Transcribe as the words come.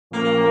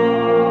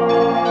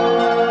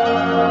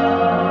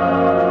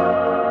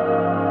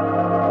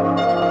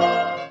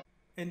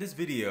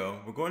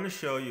we're going to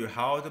show you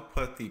how to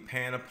put the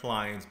pan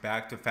appliance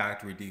back to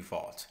factory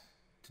default.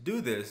 To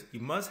do this, you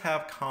must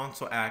have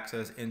console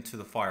access into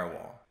the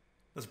firewall.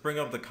 Let's bring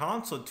up the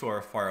console to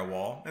our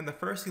firewall, and the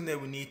first thing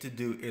that we need to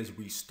do is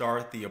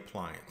restart the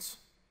appliance.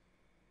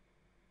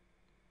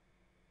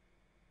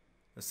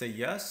 Let's say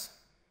yes.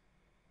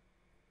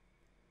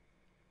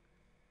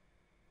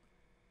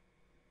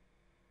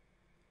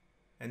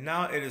 And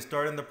now it is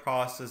starting the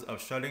process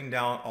of shutting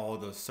down all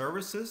the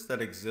services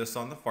that exist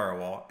on the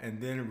firewall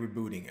and then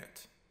rebooting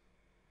it.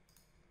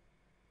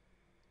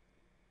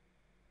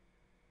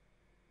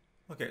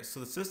 Okay, so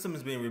the system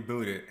is being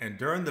rebooted, and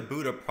during the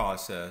boot up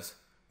process,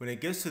 when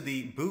it gets to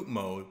the boot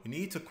mode, we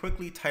need to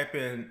quickly type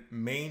in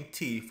main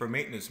T for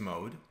maintenance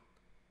mode.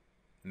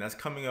 And that's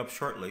coming up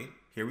shortly.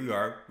 Here we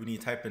are. We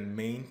need to type in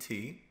main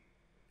T,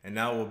 and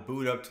now we'll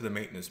boot up to the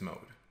maintenance mode.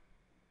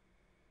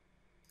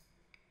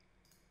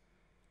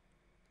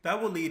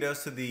 That will lead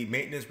us to the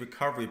maintenance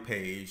recovery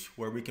page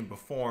where we can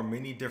perform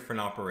many different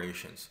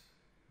operations.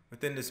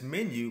 Within this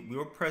menu, we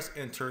will press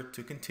enter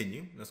to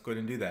continue. Let's go ahead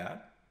and do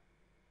that.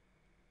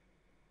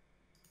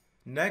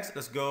 Next,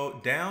 let's go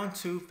down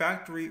to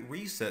factory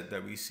reset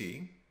that we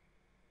see.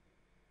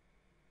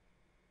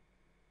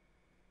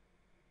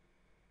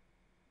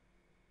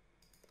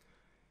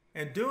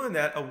 And doing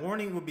that, a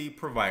warning will be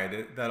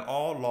provided that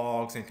all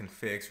logs and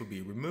configs will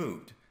be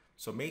removed.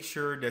 So make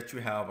sure that you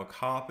have a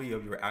copy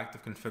of your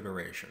active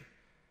configuration.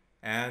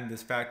 And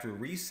this factory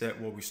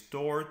reset will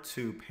restore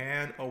to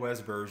Pan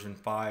OS version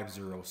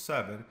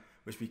 5.07,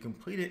 which we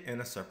completed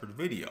in a separate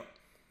video.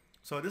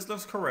 So this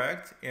looks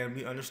correct, and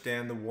we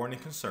understand the warning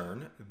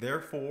concern.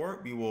 Therefore,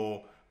 we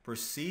will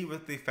proceed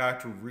with the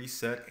factory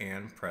reset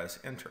and press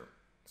enter.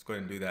 Let's go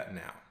ahead and do that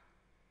now.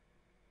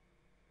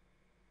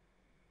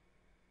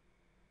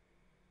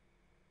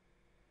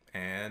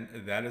 And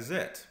that is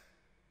it.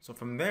 So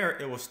from there,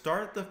 it will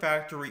start the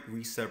factory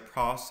reset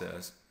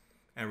process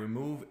and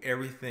remove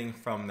everything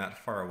from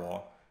that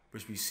firewall,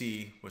 which we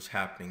see what's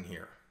happening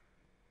here.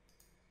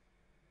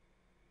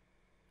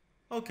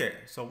 Okay,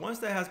 so once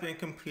that has been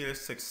completed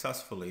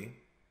successfully,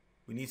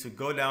 we need to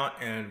go down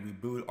and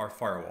reboot our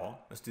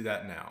firewall. Let's do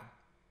that now.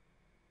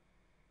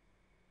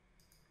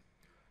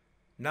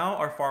 Now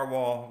our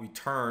firewall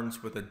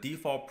returns with a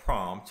default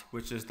prompt,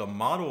 which is the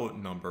model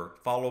number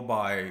followed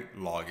by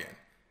login.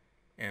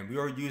 And we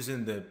are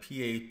using the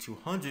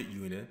PA200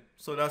 unit,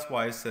 so that's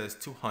why it says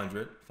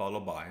 200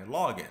 followed by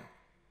login.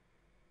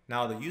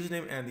 Now the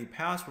username and the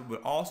password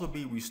would also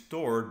be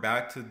restored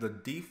back to the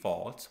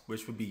default,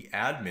 which would be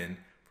admin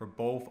for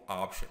both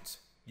options,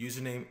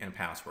 username and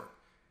password.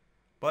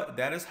 But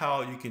that is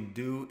how you can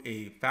do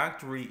a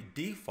factory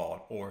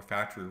default or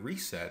factory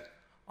reset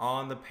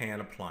on the Pan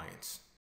appliance.